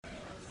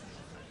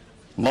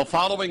The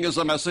following is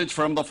a message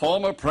from the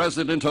former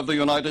President of the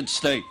United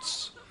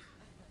States.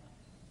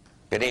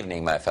 Good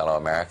evening, my fellow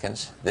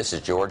Americans. This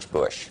is George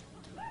Bush.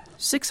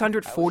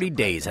 640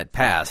 days had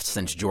passed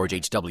since George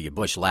H.W.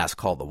 Bush last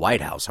called the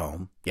White House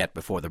home, yet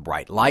before the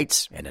bright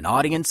lights and an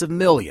audience of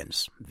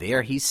millions,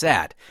 there he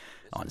sat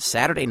on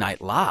Saturday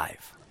Night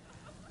Live.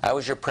 I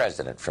was your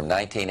president from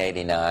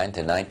 1989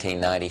 to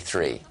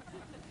 1993.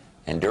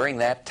 And during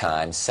that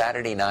time,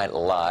 Saturday Night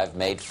Live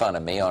made fun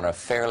of me on a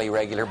fairly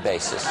regular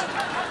basis.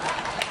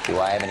 Do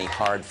I have any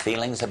hard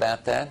feelings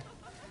about that?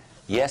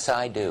 Yes,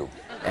 I do.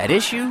 At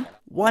issue,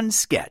 one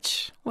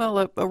sketch.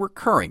 Well, a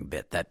recurring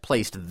bit that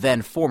placed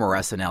then-former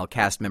SNL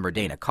cast member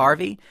Dana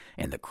Carvey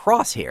in the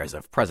crosshairs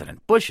of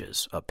President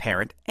Bush's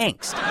apparent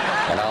angst.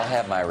 And I'll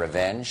have my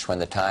revenge when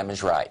the time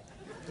is right.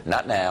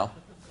 Not now.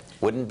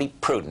 Wouldn't be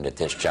prudent at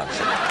this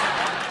juncture.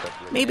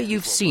 Maybe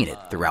you've seen it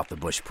throughout the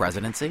Bush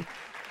presidency.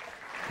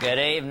 Good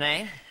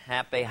evening.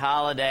 Happy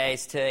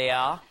holidays to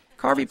y'all.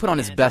 Carvey put on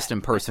his best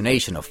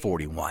impersonation of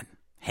 41,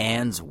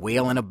 hands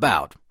wailing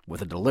about,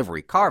 with a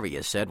delivery Carvey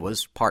has said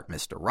was part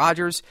Mr.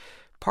 Rogers,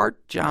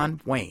 part John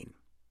Wayne.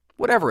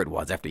 Whatever it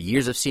was, after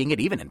years of seeing it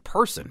even in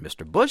person,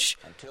 Mr. Bush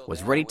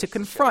was ready to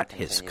confront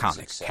his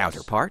comic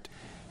counterpart.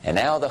 And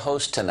now the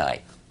host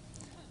tonight,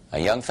 a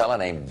young fellow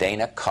named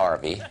Dana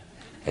Carvey,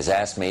 has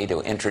asked me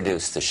to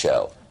introduce the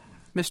show.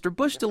 Mr.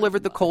 Bush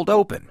delivered the cold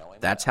open.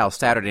 That's how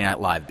Saturday Night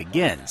Live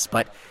begins.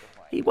 But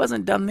he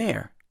wasn't done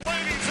there.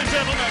 Ladies and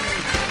gentlemen,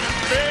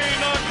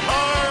 Dana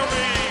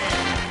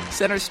Carvey!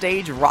 Center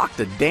stage rocked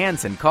a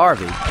dance in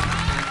Carvey.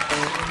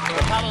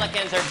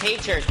 Republicans are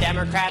teachers,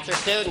 Democrats are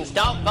students.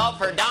 Don't vote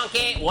for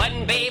donkey,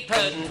 wouldn't be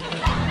prudent.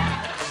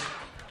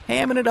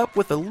 Hamming it up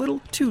with a little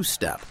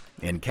two-step.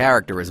 In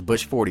character as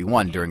Bush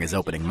 41 during his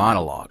opening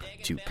monologue.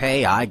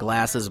 Toupee,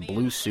 eyeglasses,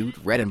 blue suit,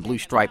 red and blue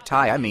striped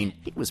tie. I mean,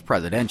 he was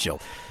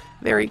presidential.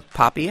 Very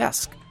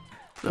Poppy-esque.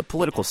 The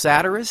political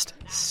satirist,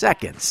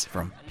 seconds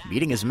from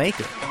meeting his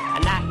maker.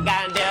 I'm not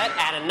gonna do it,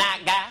 and I'm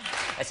not guy.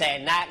 I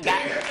say not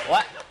guy.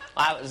 What?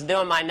 I was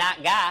doing my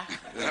not guy.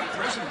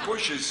 President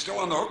Bush is still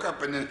on the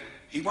hookup, and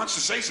he wants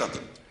to say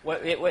something.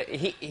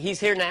 He's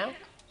here now?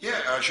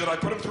 Yeah, should I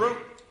put him through?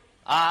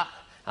 All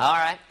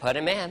right, put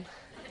him in.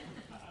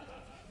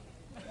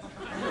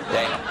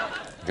 Dana,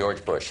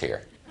 George Bush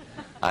here.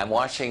 I'm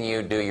watching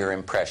you do your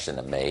impression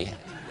of me,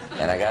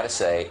 and I gotta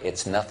say,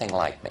 it's nothing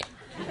like me.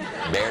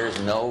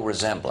 Bears no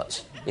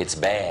resemblance. It's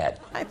bad.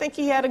 I think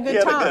he had a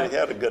good time. He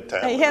had a good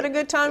time. He had a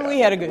good time. We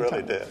had a good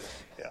time. Really did.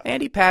 Yeah.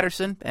 Andy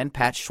Patterson and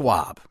Pat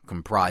Schwab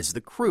comprised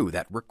the crew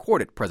that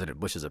recorded President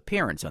Bush's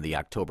appearance on the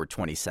October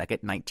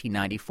 22nd,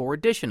 1994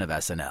 edition of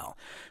SNL,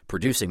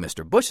 producing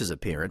Mr. Bush's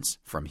appearance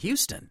from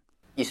Houston.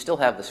 You still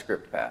have the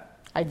script, Pat?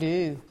 I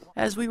do.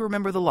 As we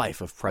remember the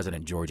life of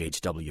President George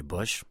H.W.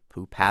 Bush,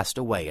 who passed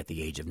away at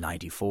the age of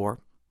 94,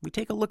 we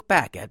take a look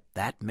back at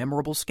that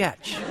memorable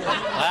sketch.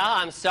 Well,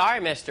 I'm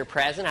sorry, Mr.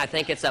 President. I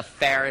think it's a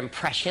fair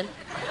impression.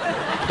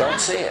 Don't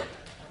see it.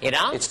 You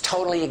know? It's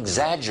totally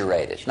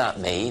exaggerated. Not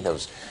me,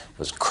 those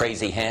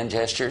crazy hand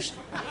gestures.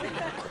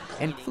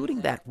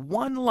 Including that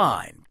one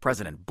line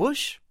President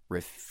Bush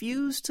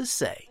refused to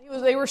say.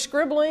 They were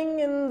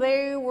scribbling and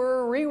they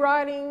were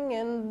rewriting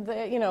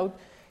and,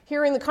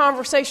 hearing the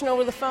conversation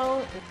over the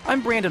phone.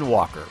 I'm Brandon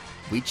Walker.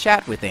 We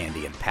chat with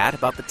Andy and Pat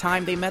about the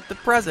time they met the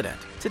president.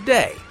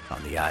 Today,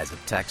 on the Eyes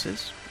of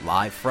Texas,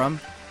 live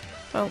from,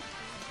 well,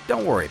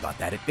 don't worry about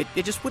that.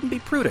 It just wouldn't be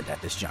prudent at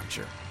this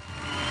juncture.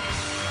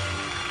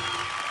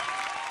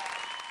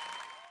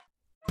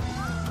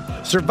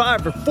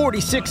 Survivor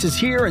 46 is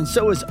here, and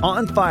so is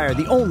On Fire,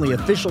 the only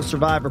official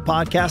Survivor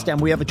podcast, and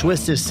we have a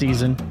twist this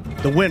season.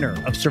 The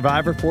winner of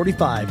Survivor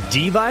 45,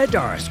 Dee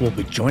Valladares, will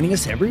be joining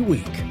us every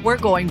week. We're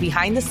going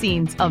behind the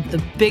scenes of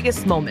the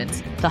biggest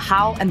moments, the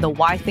how and the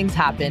why things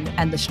happen,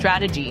 and the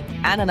strategy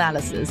and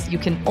analysis you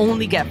can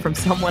only get from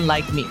someone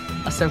like me,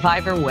 a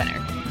Survivor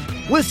winner.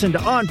 Listen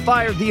to On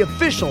Fire, the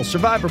official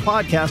Survivor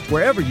podcast,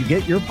 wherever you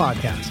get your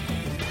podcasts.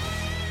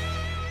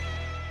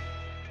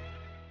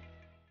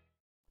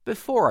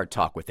 Before our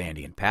talk with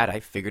Andy and Pat, I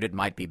figured it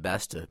might be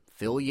best to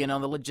fill you in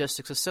on the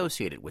logistics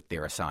associated with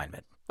their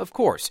assignment. Of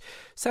course,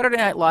 Saturday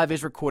Night Live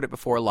is recorded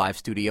before a live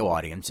studio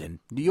audience in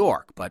New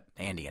York, but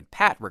Andy and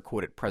Pat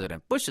recorded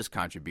President Bush's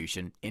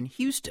contribution in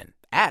Houston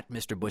at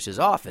Mr. Bush's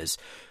office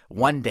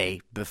one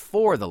day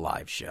before the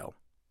live show.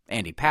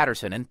 Andy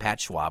Patterson and Pat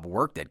Schwab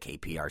worked at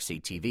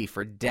KPRC-TV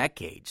for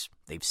decades.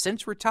 They've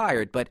since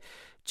retired, but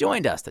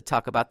joined us to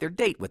talk about their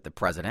date with the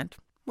president.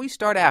 We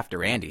start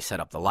after Andy set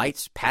up the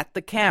lights, Pat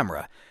the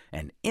camera,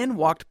 and in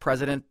walked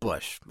President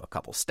Bush, a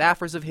couple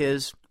staffers of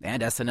his,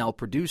 and SNL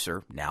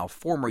producer, now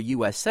former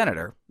U.S.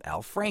 Senator,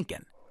 Al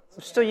Franken.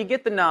 So you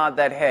get the nod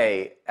that,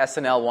 hey,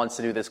 SNL wants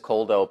to do this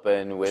cold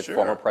open with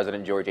former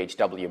President George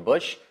H.W.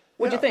 Bush.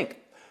 What'd you think?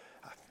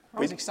 I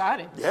was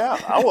excited. Yeah,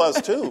 I was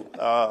too.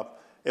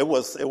 It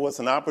was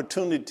an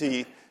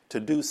opportunity to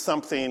do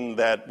something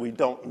that we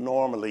don't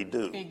normally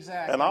do.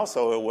 Exactly. And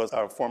also it was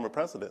our former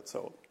president,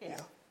 so. Yeah.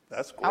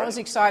 That's great. I was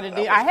excited.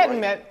 I hadn't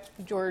met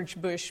George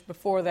Bush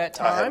before that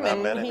time,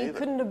 and he either.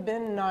 couldn't have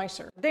been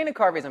nicer. Dana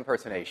Carvey's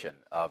impersonation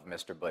of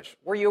Mr. Bush.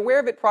 Were you aware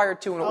of it prior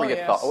to, and what were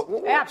your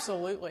thoughts?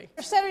 Absolutely.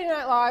 Saturday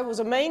Night Live was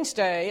a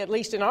mainstay, at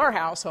least in our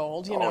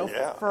household,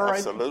 for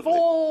absolutely. a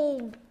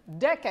full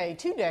decade,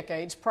 2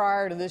 decades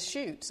prior to this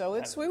shoot. So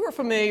we were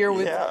familiar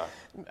with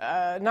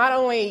not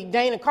only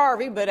Dana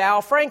Carvey, but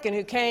Al Franken,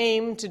 who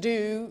came to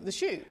do the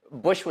shoot.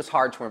 Bush was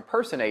hard to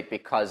impersonate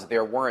because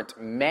there weren't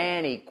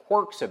many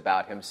quirks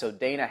about him, so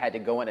Dana had to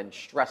go in and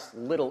stress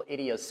little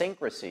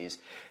idiosyncrasies.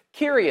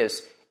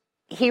 Curious,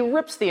 he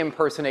rips the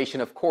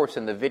impersonation, of course,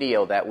 in the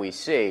video that we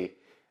see.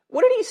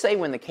 What did he say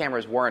when the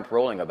cameras weren't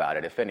rolling about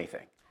it, if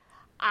anything?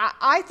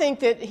 I think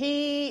that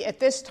he, at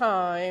this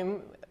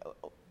time,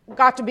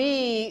 got to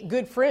be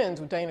good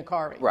friends with Dana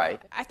Carvey. Right.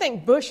 I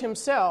think Bush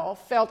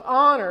himself felt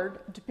honored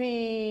to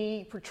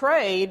be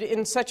portrayed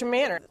in such a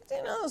manner.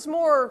 It was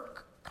more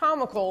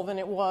comical than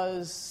it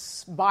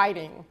was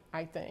biting,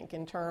 I think,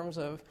 in terms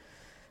of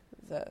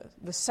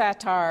the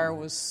satire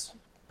was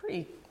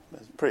pretty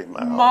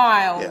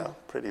mild. Yeah,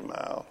 pretty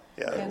mild.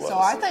 Yeah, and so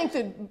I think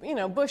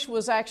that, Bush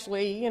was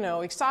actually,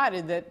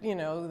 excited that,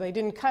 they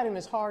didn't cut him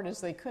as hard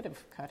as they could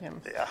have cut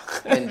him. Yeah.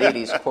 Indeed,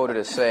 he's quoted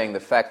as saying the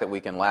fact that we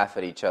can laugh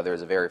at each other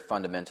is a very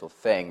fundamental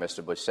thing.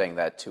 Mr. Bush saying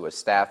that to a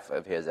staff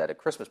of his at a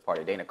Christmas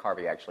party. Dana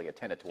Carvey actually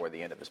attended toward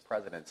the end of his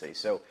presidency.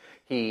 So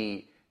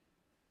he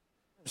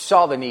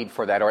saw the need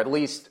for that, or at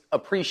least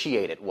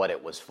appreciated what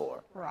it was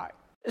for. Right.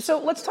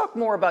 So let's talk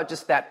more about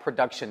just that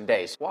production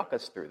day. So walk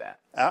us through that.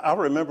 I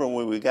remember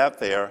when we got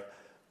there,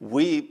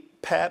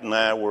 Pat and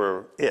I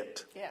were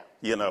it.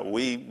 Yeah.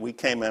 We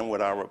came in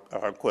with our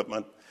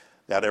equipment,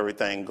 got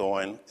everything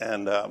going.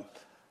 And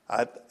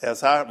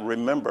as I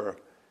remember,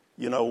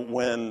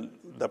 when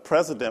the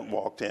president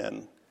walked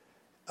in,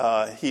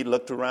 he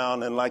looked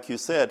around and, like you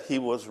said, he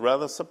was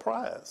rather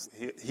surprised.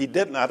 He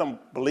didn't, I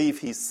don't believe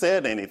he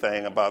said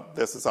anything about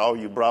this is all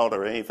you brought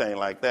or anything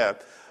like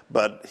that.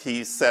 But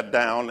he sat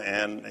down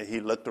and he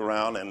looked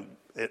around and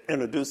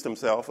introduced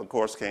himself, of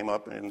course, came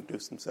up and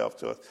introduced himself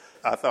to us.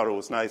 I thought it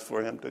was nice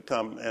for him to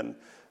come and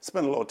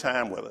spend a little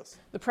time with us.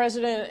 The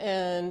president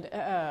and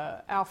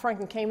Al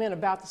Franken came in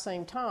about the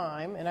same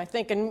time, and I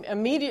think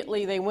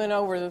immediately they went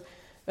over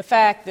the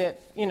fact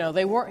that, he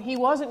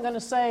wasn't going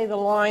to say the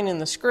line in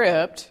the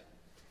script.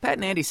 Pat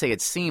and Andy say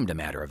it seemed a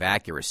matter of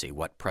accuracy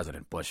what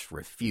President Bush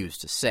refused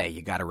to say.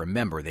 You got to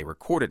remember they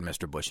recorded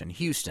Mr. Bush in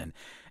Houston,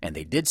 and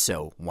they did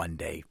so one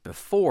day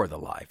before the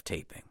live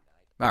taping.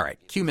 All right,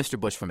 cue Mr.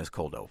 Bush from his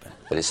cold open.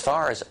 But as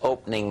far as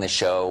opening the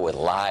show with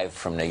Live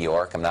from New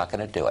York, I'm not going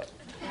to do it.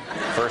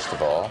 First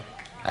of all,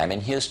 I'm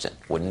in Houston.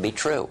 Wouldn't be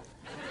true.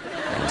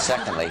 And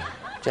secondly,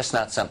 just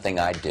not something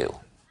I'd do.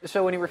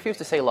 So when he refused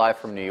to say Live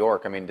from New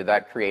York, did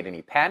that create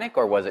any panic,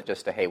 or was it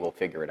just hey, we'll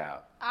figure it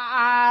out?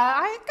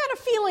 I got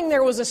a feeling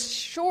there was a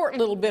short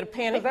little bit of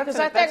panic because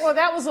I think,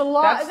 that was a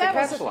lot.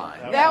 That's the catch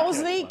line. That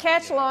was the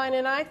catch line,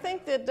 and I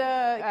think that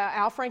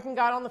Al Franken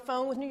got on the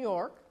phone with New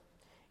York,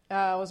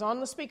 was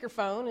on the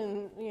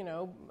speakerphone,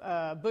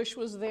 and Bush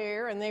was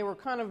there, and they were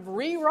kind of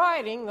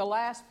rewriting the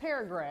last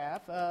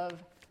paragraph of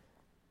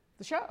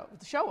the show.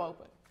 The show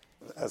opened.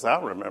 As I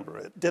remember,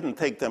 it didn't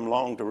take them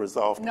long to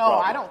resolve the problem.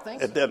 No, I don't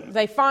think so. It didn't.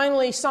 They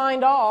finally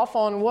signed off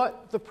on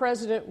what the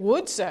president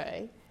would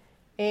say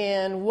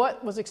and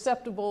what was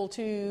acceptable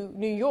to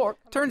New York.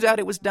 Turns out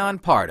it was Don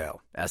Pardo,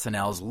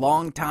 SNL's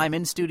longtime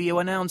in-studio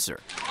announcer.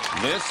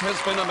 This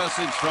has been a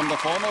message from the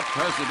former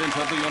President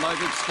of the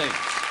United States.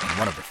 And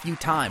one of the few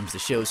times the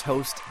show's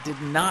host did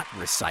not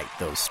recite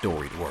those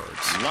storied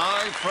words.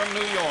 Live from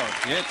New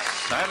York, it's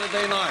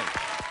Saturday night.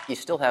 You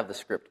still have the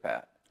script,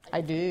 Pat. I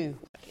do.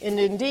 And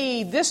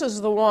indeed, this is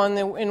the one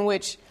in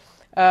which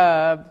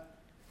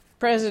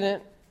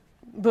President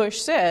Bush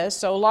says,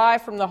 so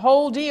live from the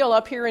whole deal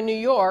up here in New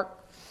York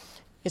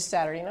is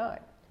Saturday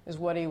night, is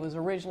what he was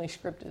originally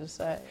scripted to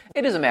say.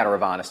 It is a matter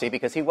of honesty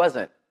because he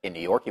wasn't in New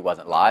York, he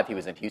wasn't live, he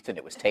was in Houston,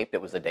 it was taped,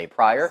 it was the day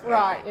prior.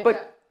 Right.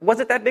 But was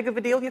it that big of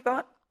a deal, you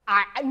thought?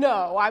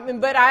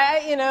 But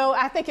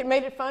I think it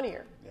made it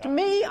funnier. Yeah. To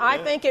me,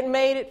 I think it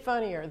made it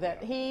funnier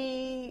that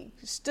he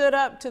stood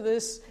up to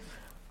this.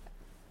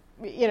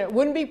 It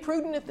wouldn't be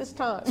prudent at this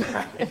time.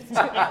 Not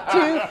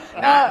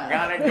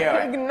gonna do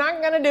it.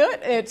 Not gonna do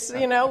it. It's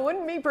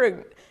wouldn't be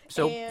prudent.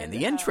 So, in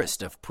the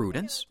interest of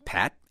prudence,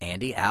 Pat,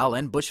 Andy, Al,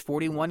 and Bush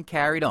 41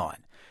 carried on.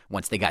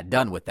 Once they got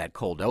done with that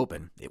cold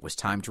open, it was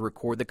time to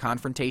record the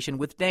confrontation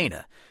with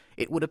Dana.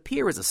 It would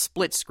appear as a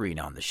split screen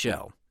on the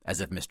show, as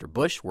if Mr.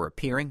 Bush were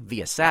appearing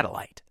via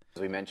satellite.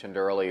 As we mentioned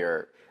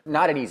earlier,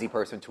 not an easy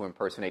person to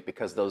impersonate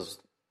because those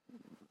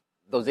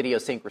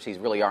idiosyncrasies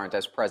really aren't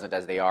as present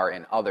as they are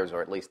in others,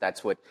 or at least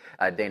that's what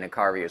Dana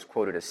Carvey is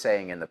quoted as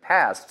saying in the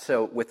past.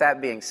 So with that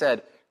being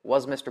said,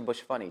 was Mr.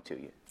 Bush funny to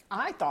you?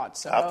 I thought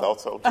so. I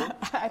thought so, too.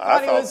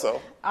 I thought so.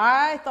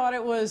 I thought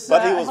it was...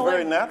 But he was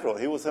very natural.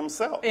 He was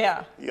himself.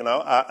 Yeah.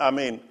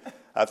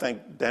 I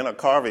think Dana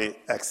Carvey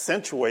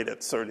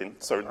accentuated certain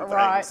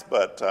right. things,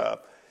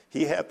 but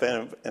he had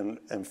the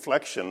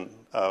inflection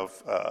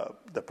of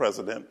the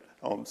president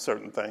on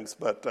certain things,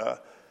 but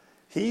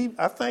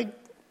I think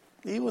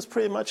he was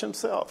pretty much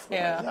himself.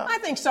 Yeah. Yeah. I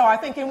think so. I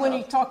think when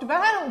he talked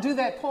about, I don't do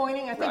that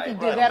pointing. I think he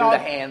did that do all. the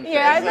hand thing.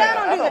 I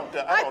don't do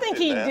that. I I don't think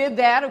do he that. did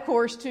that, of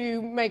course,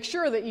 to make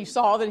sure that you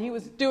saw that he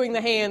was doing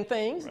the hand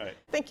things. Right.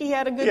 I think he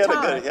had a good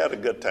time. He had a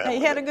good time. He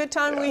with had a it. good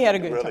time. Yeah, We had a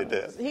he good really time.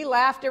 did. He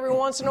laughed every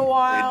once in a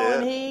while,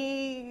 did.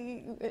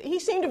 and he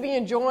seemed to be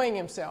enjoying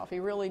himself. He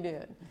really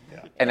did.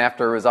 Yeah. And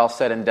after it was all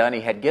said and done,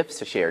 he had gifts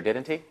to share,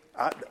 didn't he?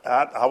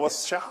 I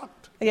was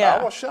shocked. Yeah.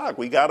 I was shocked.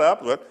 We got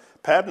up.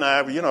 Pat and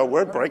I,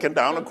 we're breaking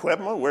down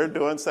equipment. We're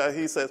doing stuff.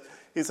 He said,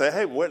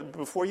 hey,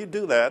 before you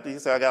do that, he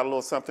said, I got a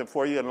little something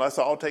for you, and let's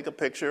all take a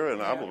picture.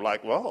 And I was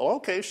like, well,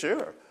 okay,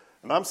 sure.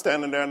 And I'm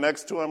standing there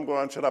next to him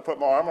going, should I put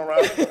my arm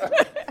around him?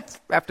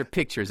 After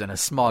pictures and a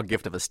small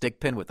gift of a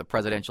stick pin with the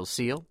presidential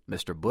seal,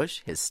 Mr.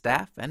 Bush, his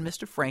staff, and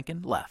Mr.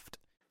 Franken left.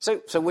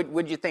 So what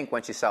did you think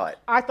once you saw it?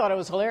 I thought it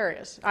was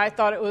hilarious. I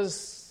thought it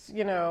was,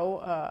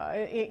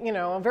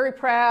 I'm very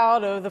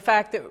proud of the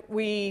fact that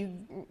we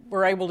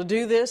were able to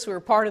do this. We were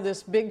part of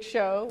this big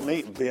show.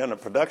 Me being a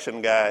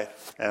production guy,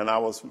 and I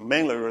was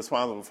mainly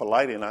responsible for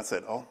lighting, I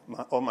said, oh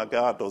my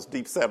God, those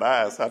deep-set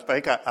eyes. I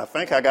think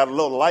I got a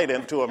little light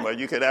into him where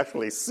you could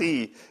actually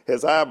see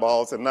his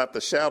eyeballs and not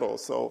the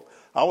shadows. So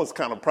I was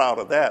kind of proud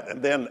of that.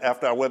 And then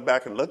after I went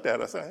back and looked at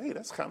it, I said, hey,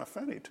 that's kind of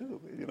funny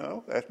too,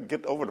 I can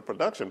get over the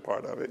production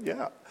part of it.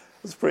 Yeah, it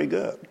was pretty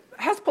good.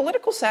 Has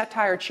political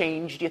satire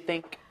changed, do you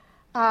think?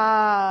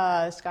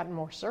 It's gotten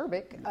more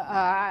acerbic.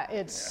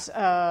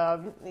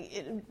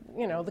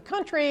 The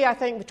country, I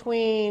think,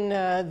 between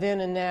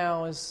then and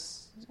now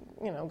is,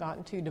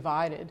 gotten too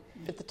divided.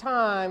 At the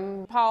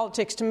time,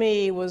 politics to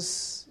me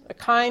was a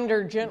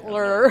kinder,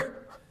 gentler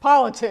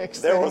politics.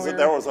 There was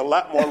a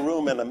lot more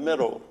room in the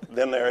middle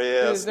than there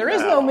is There now.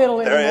 is no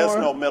middle anymore. There is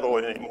no middle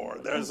anymore.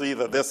 There's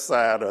either this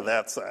side or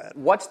that side.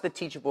 What's the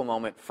teachable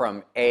moment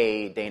from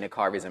A, Dana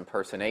Carvey's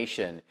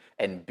impersonation,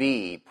 and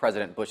B,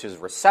 President Bush's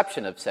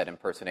reception of said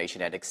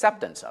impersonation and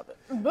acceptance of it?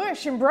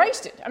 Bush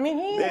embraced it. I mean,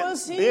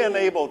 being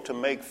able to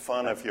make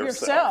fun of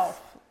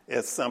yourself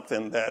is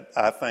something that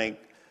I think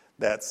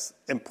that's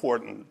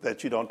important,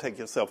 that you don't take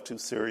yourself too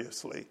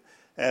seriously.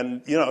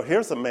 And,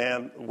 here's a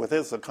man with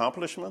his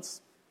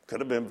accomplishments.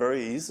 Could have been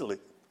very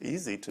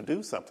easy to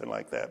do something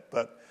like that.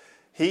 But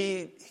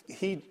he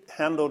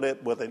handled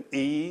it with an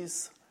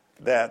ease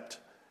that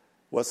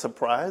was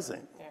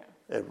surprising.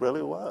 Yeah. It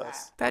really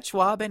was. Pat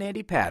Schwab and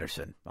Andy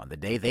Patterson on the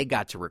day they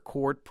got to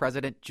record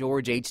President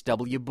George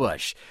H.W.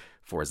 Bush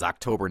for his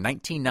October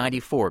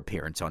 1994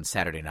 appearance on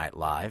Saturday Night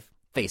Live,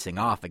 facing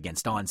off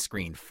against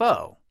on-screen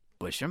foe,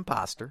 Bush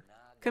imposter,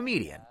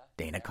 comedian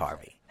Dana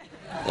Carvey.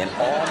 In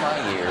all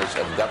my years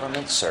of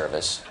government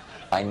service,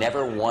 I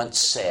never once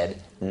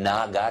said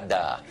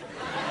nagada.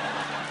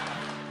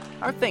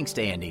 Our thanks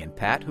to Andy and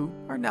Pat, who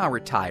are now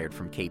retired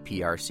from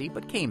KPRC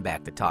but came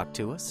back to talk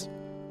to us.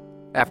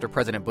 After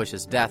President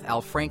Bush's death,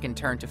 Al Franken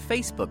turned to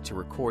Facebook to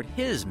record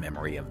his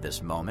memory of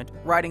this moment,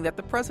 writing that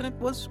the president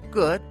was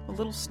good, a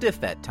little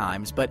stiff at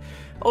times, but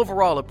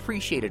overall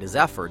appreciated his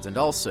efforts and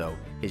also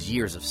his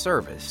years of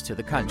service to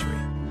the country.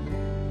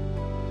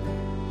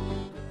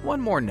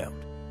 One more note.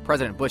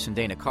 President Bush and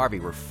Dana Carvey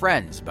were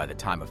friends by the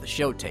time of the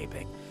show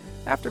taping.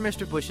 After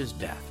Mr. Bush's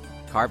death,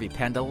 Carvey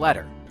penned a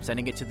letter,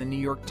 sending it to the New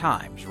York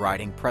Times,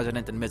 writing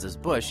President and Mrs.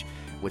 Bush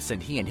would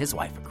send he and his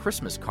wife a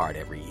Christmas card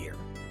every year.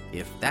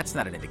 If that's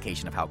not an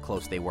indication of how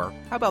close they were,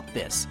 how about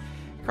this?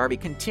 Carvey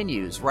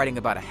continues writing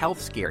about a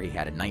health scare he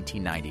had in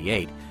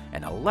 1998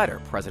 and a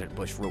letter President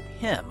Bush wrote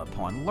him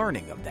upon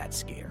learning of that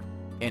scare.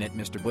 In it,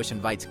 Mr. Bush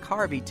invites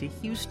Carvey to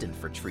Houston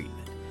for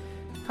treatment.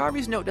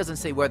 Carvey's note doesn't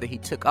say whether he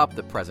took up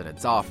the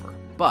president's offer,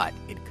 but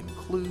it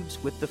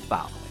concludes with the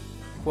following,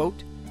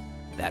 quote,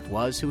 "That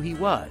was who he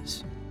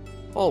was,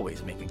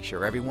 always making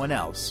sure everyone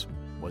else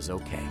was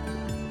okay."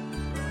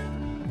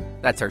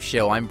 That's our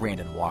show. I'm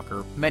Brandon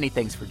Walker. Many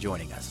thanks for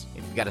joining us.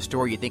 If you've got a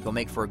story you think will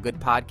make for a good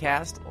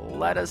podcast,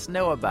 let us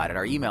know about it.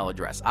 Our email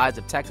address,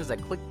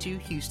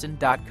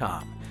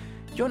 eyesoftexas@click2houston.com.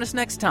 Join us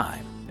next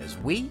time as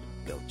we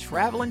go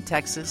traveling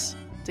Texas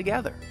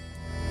together.